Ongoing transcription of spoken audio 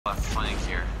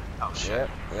Oh shit. Yep,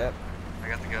 yep. I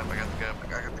got the gup, I got the gup, I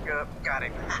got the gup. Got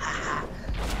him.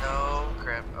 No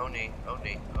crap. Oh knee, oh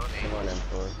knee, oh knee. Come on,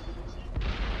 M4.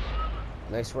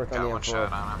 Nice work Got on the one M4.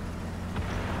 shot on him.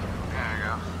 There you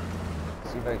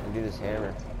go. See if I can do this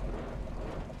hammer.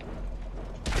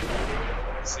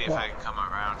 See if I can come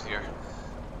around here.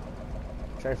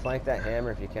 Try to flank that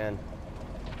hammer if you can.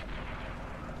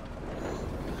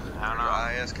 I don't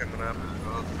know. IS coming up.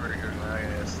 Oh, it's pretty good.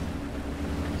 IS.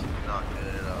 Not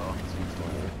good at all.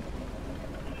 220.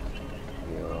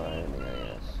 BOI and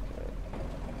the IS.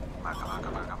 Come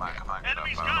on. Get up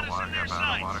Enemies out got of the us water, in get their up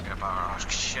out of the water, sights. get up out of the water.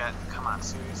 Shit. Come on,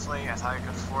 seriously? I thought I could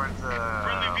afford the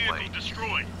Friendly vehicle lake.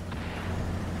 destroyed.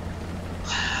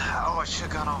 Oh, I should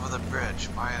have gone over the bridge.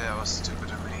 Why, that was stupid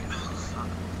of me. Fuck.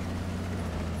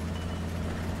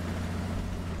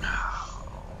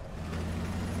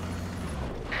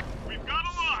 We've got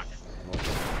a lock.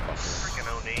 Freaking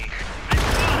ONE. They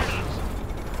spotted us.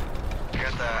 I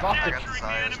got the Capturing the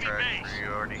science enemy track base. for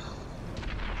you already.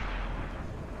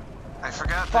 I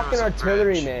forgot there Fucking was a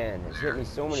artillery, bridge. man. It's hit me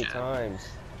so many Shit. times.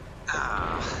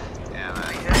 Ah, damn it.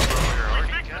 We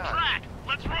fixed the track.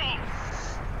 Let's roll.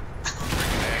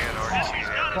 Enemies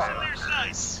got us in their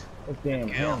sights. That damn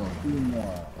hammer.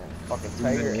 That fucking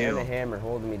tiger and the hammer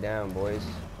holding me down, boys.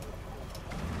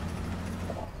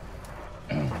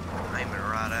 Aiming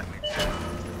right at me, too.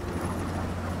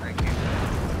 Thank you.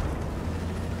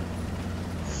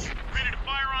 Ready to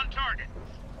fire on target.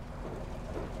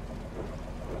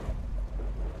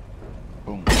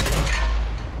 Boom.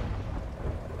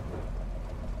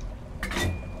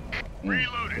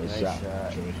 Reloaded. Good Nice shot.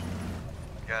 shot. Trish.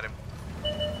 Got him.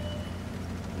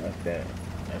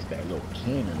 That's that little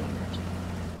cannon on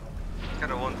there.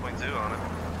 Got a 1.2 on it.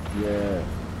 Yeah,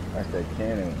 that's that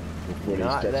cannon before they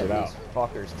Not stretch let it out. these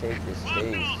fuckers take this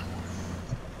stage.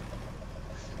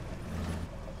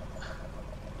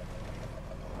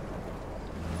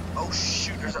 Oh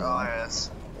shoot, there's an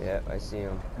IS. Yep, I see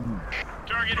him.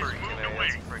 Target is Freaking moved away.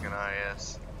 IS. Freaking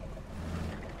IS.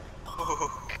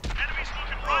 Oh, Enemies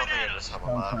looking I right think at I us. just have a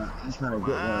I'm laugh. trying to get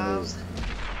one of those.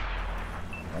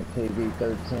 Like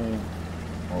KV-13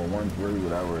 or 1-3,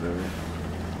 whatever it is.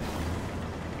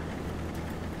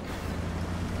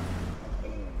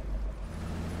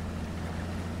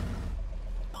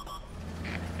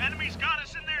 Enemies got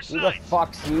us in their Who the sights.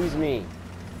 fuck sees me?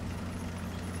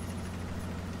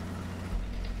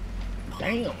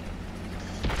 Damn.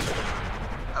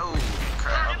 Oh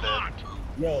crap, I'm Target dead. locked.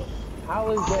 Yo,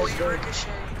 how is Oh, that he thing?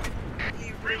 ricocheted.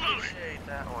 He ricocheted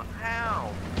that one.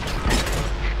 How?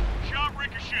 Shot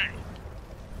ricochet.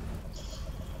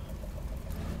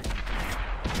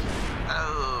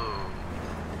 Oh.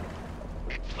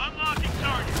 Unlocking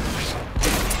target.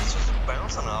 It's just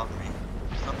bouncing off me.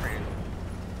 Some reason.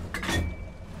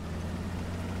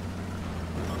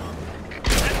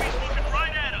 Enemies looking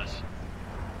right at us.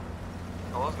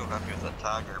 I was gonna have to use that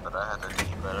tiger, but I had to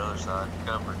keep that other side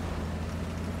covered.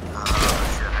 Oh,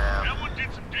 shit That happened. one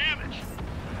did some damage.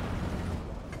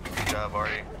 Good job,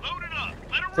 Artie. Load it up.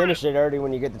 Let it Finish rip. it, Artie,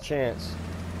 when you get the chance.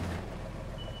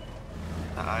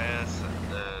 The IS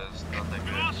is nothing We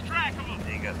good. lost track of them.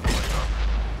 He got the one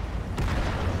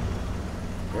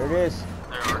There it is.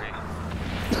 There,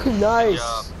 Artie.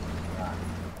 Nice.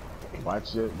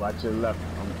 Watch your left.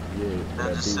 Yeah, Now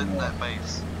that just sit in B1. that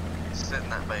base. Sit in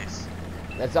that base.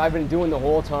 That's I've been doing the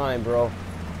whole time, bro.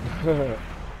 Trying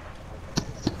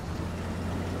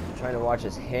to watch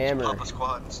his hammer. Pop a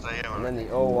squat and stay on And then it.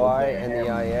 the OY and the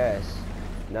IS.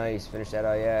 Nice, finish that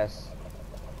IS.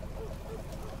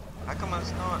 How come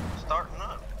it's not starting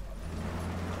up?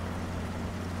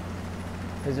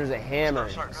 Because there's a hammer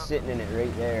Start up. sitting in it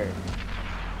right there.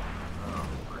 Oh,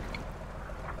 frick.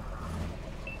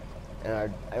 And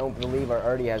I don't believe our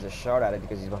Artie has a shot at it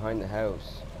because he's behind the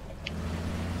house.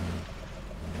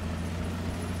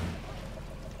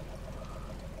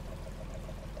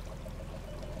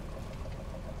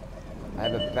 I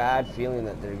have a bad feeling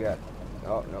that they're got.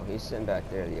 Oh no, he's sitting back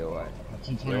there, the OI.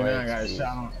 229 got a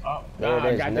shot on. Oh, There it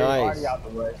is, got nice. that body out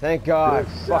the way. Thank God.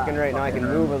 Good shot, Fucking right now I can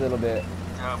fucking move a little bit.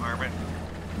 Good job, Herman.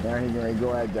 Now he's gonna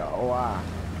go at the OI.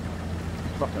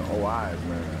 Fucking OIs,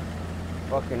 man.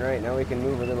 Fucking right now we can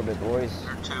move a little bit, boys.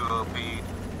 They're too OP. They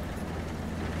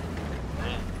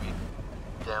need to be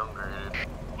downgraded.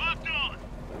 Locked on.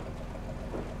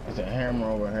 There's a hammer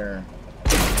over here.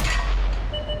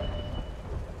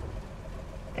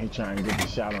 He trying to get the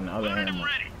shot on the other Loaded and hammer.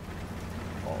 ready.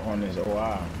 On this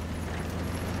OI.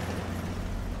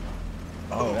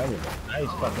 Oh, that was a nice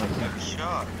fucking Good shot.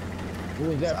 shot. Who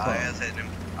was that from? IS hitting him.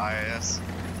 IS.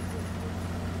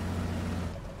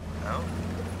 No?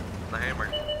 The hammer.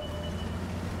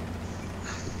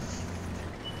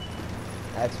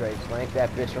 That's right. Flank that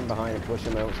bitch from behind and push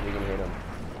him out so we can hit him.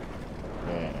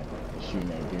 Yeah, shooting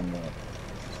that game up.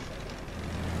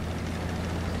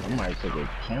 I might take a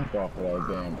chunk off of that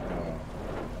damn.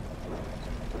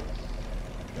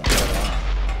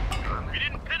 We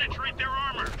didn't penetrate their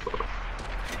armor.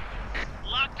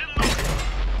 Locked and loaded.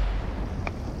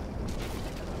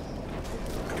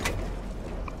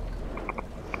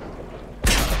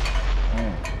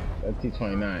 That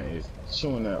T-29 is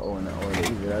chewing that O in that order.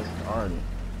 Either that's Arnie.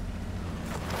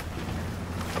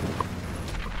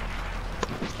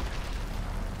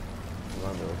 Come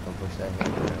on, bro. Come push that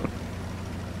hand around.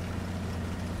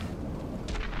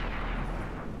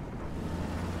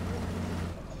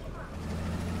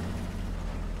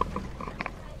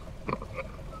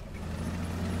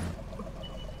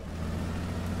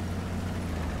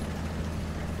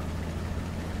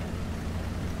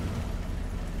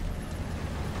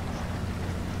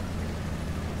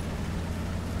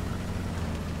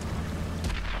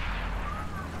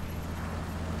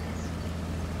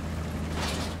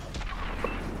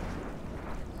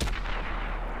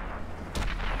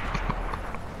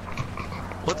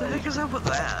 What the heck is up with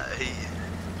that?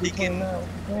 He can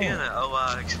pin an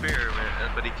OI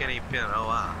experiment, but he can't even pin an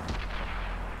OI.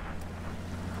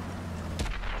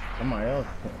 Somebody else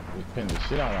just pinned the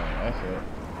shit out of him. That's it.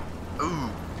 Ooh.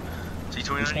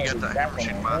 T29, you got that hammer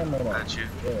shooting at you.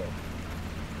 Yeah.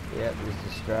 Yep,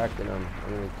 he's distracting him.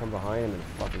 I'm gonna come behind him and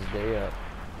fuck his day up.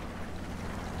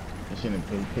 He shouldn't have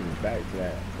put his back to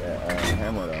that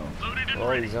hammer though. Loaded and Oh,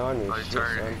 ready. he's on me. Oh, he Shit,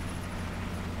 turned son. it.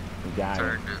 He got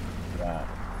Turned him. it. Yeah.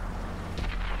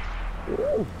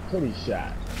 Ooh, pretty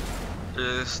shot.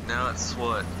 Just now it's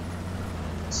what?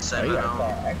 Oh, 7 he got on far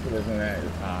accurate in that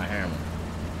hammer.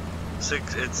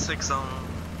 6. It's 6 on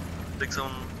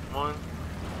 1.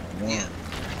 Yeah.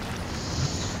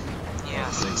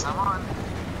 Yeah, 6 on 1.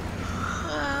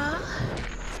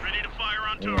 Ready to fire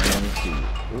on Yeah, target. let me see.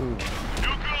 Ooh.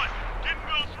 No good. Didn't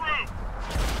go through.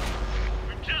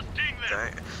 We just dinged them.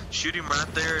 Okay. Shoot him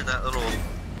right there. That little.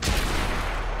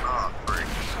 Oh, freak.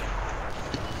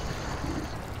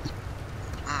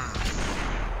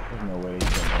 There's no way they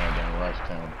can run down rush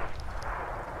town.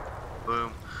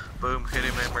 Boom. Boom. Hit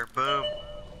him, hammer. Boom.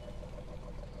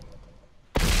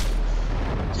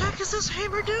 What the heck is this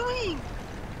hammer doing?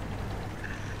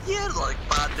 He had like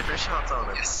 5 different shots on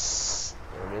it. Yes.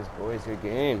 There it is, boys. Good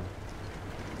game.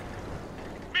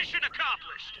 Mission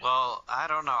accomplished. Well, I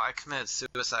don't know. I committed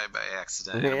suicide by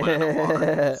accident. I went in the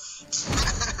water.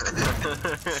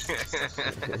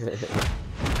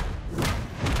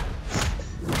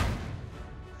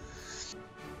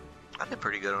 I did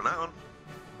pretty good on that one.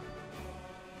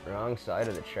 Wrong side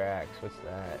of the tracks. What's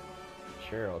that?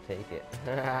 Sure, I'll take it.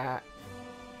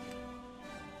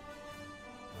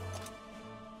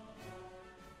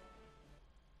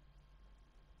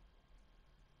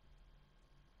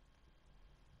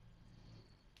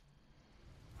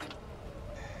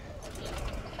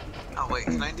 Oh wait,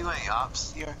 can I do any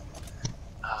ops here?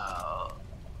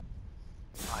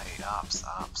 Wait, ops.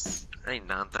 I need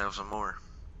 9,000 more.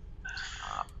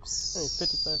 Ops. Hey,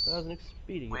 55,000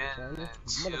 expedient. Win son.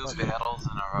 2 Motherfucker. battles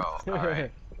in a row.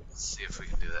 Alright, let's see if we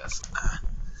can do this.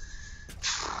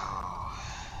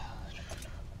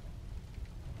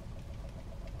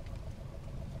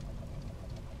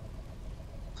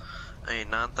 I need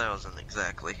 9,000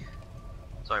 exactly.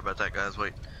 Sorry about that, guys.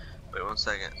 Wait 1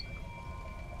 second.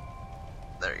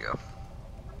 There you go.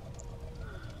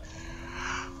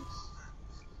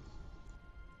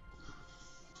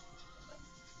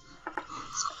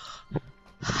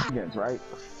 That's right.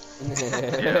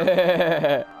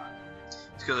 Yeah. It's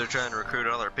because they're trying to recruit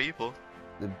other people.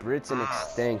 The Brits and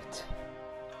extinct.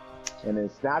 And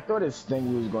it's, I thought this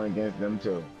thing was going against them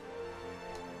too.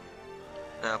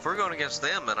 Now, if we're going against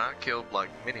them, then I killed like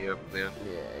many of them.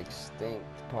 Then Yeah, extinct.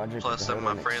 Project plus, some of my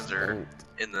Venom friends are extinct.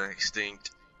 in the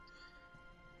extinct.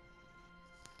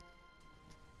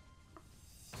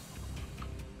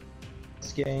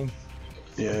 This game.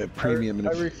 Yeah, premium and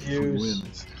I if we refuse.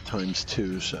 win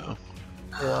 ×2, so.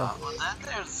 Yeah. Well, then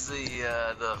there's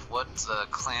the what's the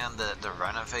clan that the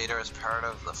Renovator is part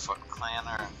of, the Foot Clan,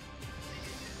 or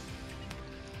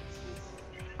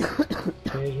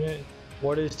Teenage Mutant.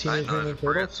 What is Teenage I know Mutant the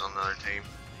Ninja Brits Turtles? on the other team.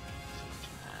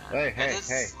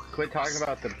 Hey, quit talking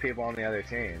about the people on the other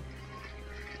team.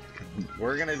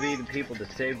 We're gonna be the people to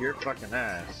save your fucking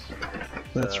ass.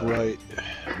 That's right.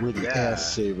 We're the yeah.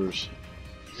 ass savers.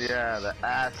 Yeah, the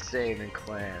ass saving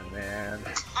clan, man.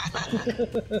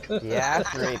 The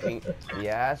ass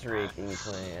raping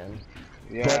clan.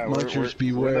 Yeah, Butt munchers we're the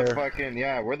beware. fucking,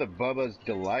 we're the Bubba's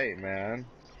Delight, man.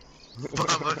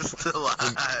 Bubba's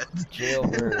Delight.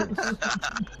 Jailbirds.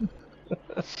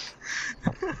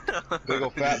 Big ol'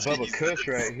 fat Bubba Kush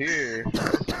right here.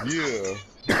 Yeah.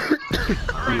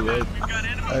 Dude,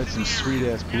 I had some sweet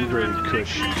ass blueberry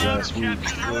kush last week.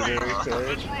 Blueberry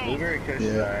Kush. Blueberry Kush,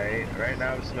 Yeah. right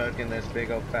now I'm smoking this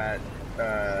big ol' fat,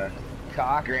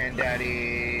 Cock.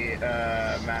 Granddaddy,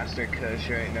 Master Kush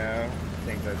right now. I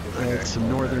think that's what I had some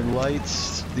Northern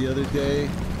Lights the other day.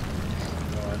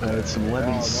 I had some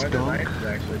lemon Northern skunk. Lights is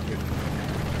actually pretty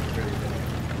good.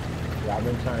 Yeah, I've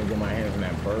been trying to get my hands on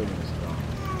that bourbon stuff.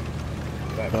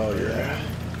 Oh yeah.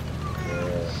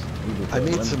 I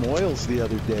made some oils the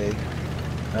other day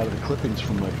out of the clippings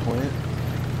from my plant.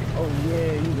 Oh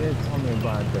yeah, you did tell me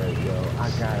about that, yo. I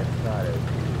gotta try that.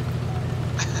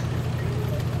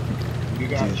 You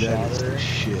got Dude, that is shatter the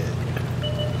shit.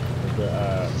 with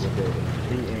the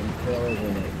heat and colors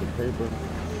and the paper.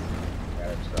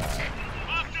 Gotta try.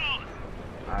 Locked on.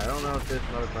 I don't know if this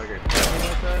motherfucker is playing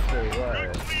with us or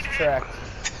what. Track.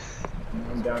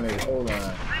 I'm down there. Hold on.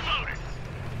 Reloading.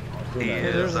 He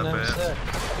is, There's I an bet. M6.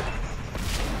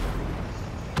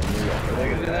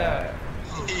 Look at that.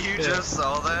 You just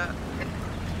saw that?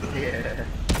 Yeah.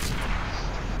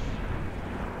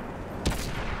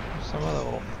 Some other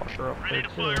little fucker up Ready there to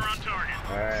too. fire on target.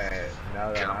 Alright, now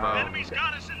that Jumbo. I'm... Enemies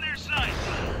got us in their sights.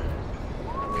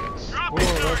 Drop Whoa,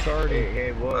 it, that's target. already.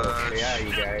 Hey, Wolf, say hi,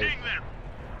 you guys. Ding them.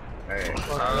 Alright.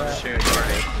 Oh, shoot, This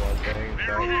Marty. one thing,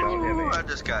 don't hit Ooh, me. I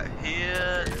just got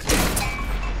hit.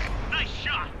 Nice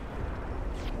shot.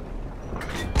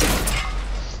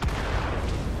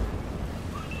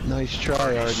 Nice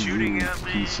try, Artie. Shooting You at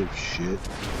me. piece of shit.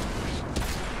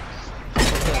 What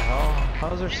the hell?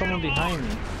 How is there someone behind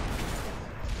me?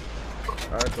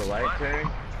 Oh, it's a light tank?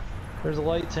 There's a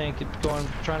light tank trying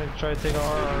to take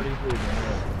our already.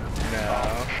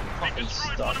 No. Fucking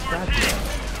Destroyed stuck. one of our God damn.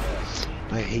 tanks.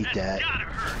 I hate that. Gotta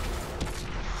hurt.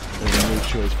 I have no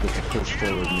choice but to push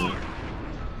forward now.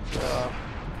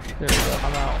 There we go.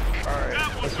 I'm out.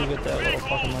 Alright, let's go get that little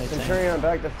fucking light tank. Centurion,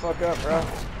 back the fuck up, bro. Load it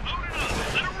up.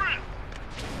 Let it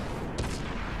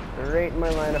rip. Right in my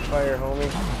line of fire, homie.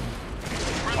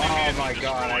 Oh my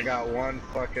god, I got one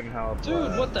fucking health.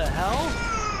 Dude, what the hell?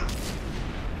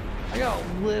 I got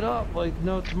lit up like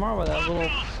no tomorrow by that little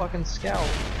fucking scout.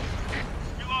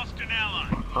 We lost an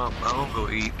ally. I'll go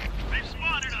eat. They've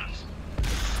spotted us.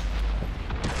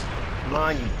 Come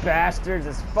on, you bastards,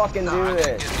 let's fucking No, do I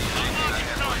couldn't this. get the I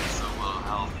had like so low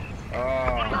health.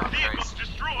 Oh, Vehicle's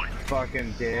destroyed.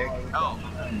 fucking dick. Oh,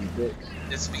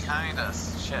 it's behind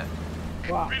us. Shit.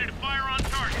 Ready to fire on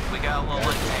target. We got a little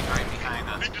lift tank right behind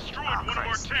us. They destroyed Ah, one of our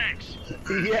Christ. tanks.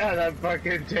 Yeah, that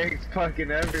fucking tank's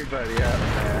fucking everybody up, We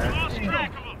man. lost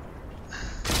track of them.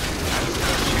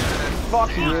 Fuck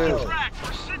We lost you. track.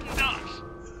 We're sitting ducks.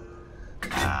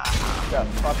 Get the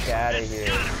fuck out of here.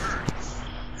 Gotta hurt.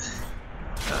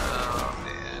 Oh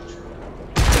man.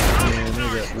 Man,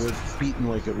 we're beaten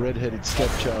like a redheaded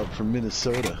stepchild from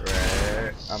Minnesota.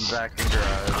 Right, I'm back in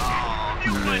garage.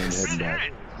 You Man, guys heading are back.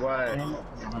 dead. What?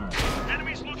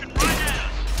 Enemies looking right at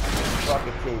us.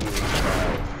 Fucking TV.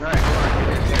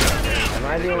 Am I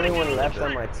the only one left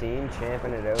on my team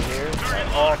champing it out here?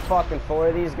 All fucking four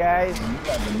of these guys? You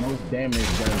got the most damage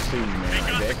done too,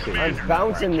 man. That shit. I'm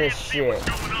bouncing this shit.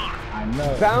 What's going on? I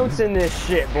know. Bouncing this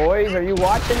shit, boys. Are you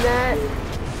watching that?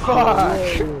 Fuck.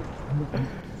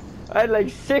 I had like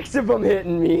 6 of them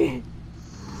hitting me.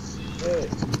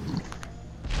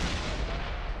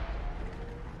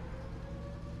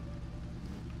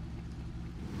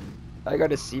 I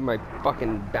gotta see my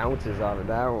fucking bounces out of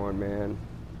that one, man.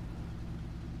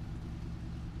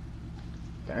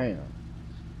 Damn.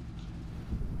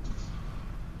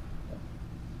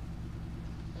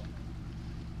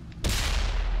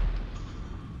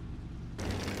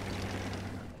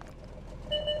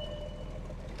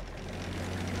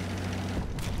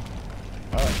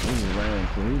 Oh, he ran,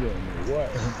 so he didn't know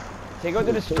what. Take out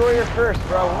the destroyer first,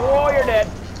 bro. Whoa, you're dead.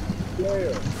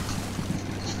 Yeah.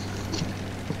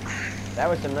 That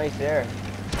was some nice air.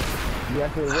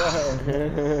 Yes, it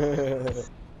was.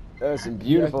 That was some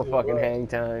beautiful Yes, it fucking was. hang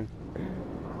time.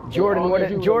 Jordan all would they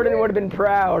have do Jordan is would have been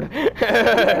proud.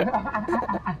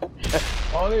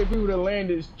 All if he would have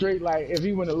landed straight, like if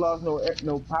he wouldn't have lost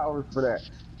no powers for that.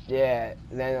 Yeah,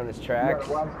 land on his You tracks.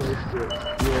 gotta watch this shit.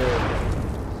 Yeah.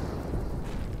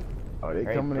 Oh, they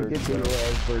Right, coming to Birch get your gun.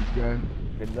 ass, Birch gun.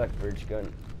 Good luck, Birch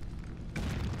gun.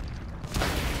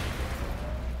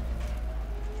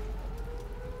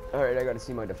 Alright, I gotta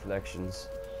see my deflections.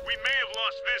 We may have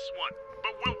lost this one,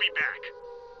 but we'll be back.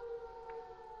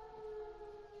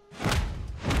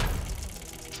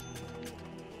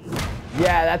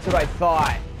 Yeah, that's what I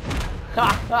thought.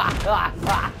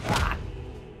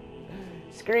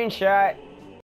 Screenshot.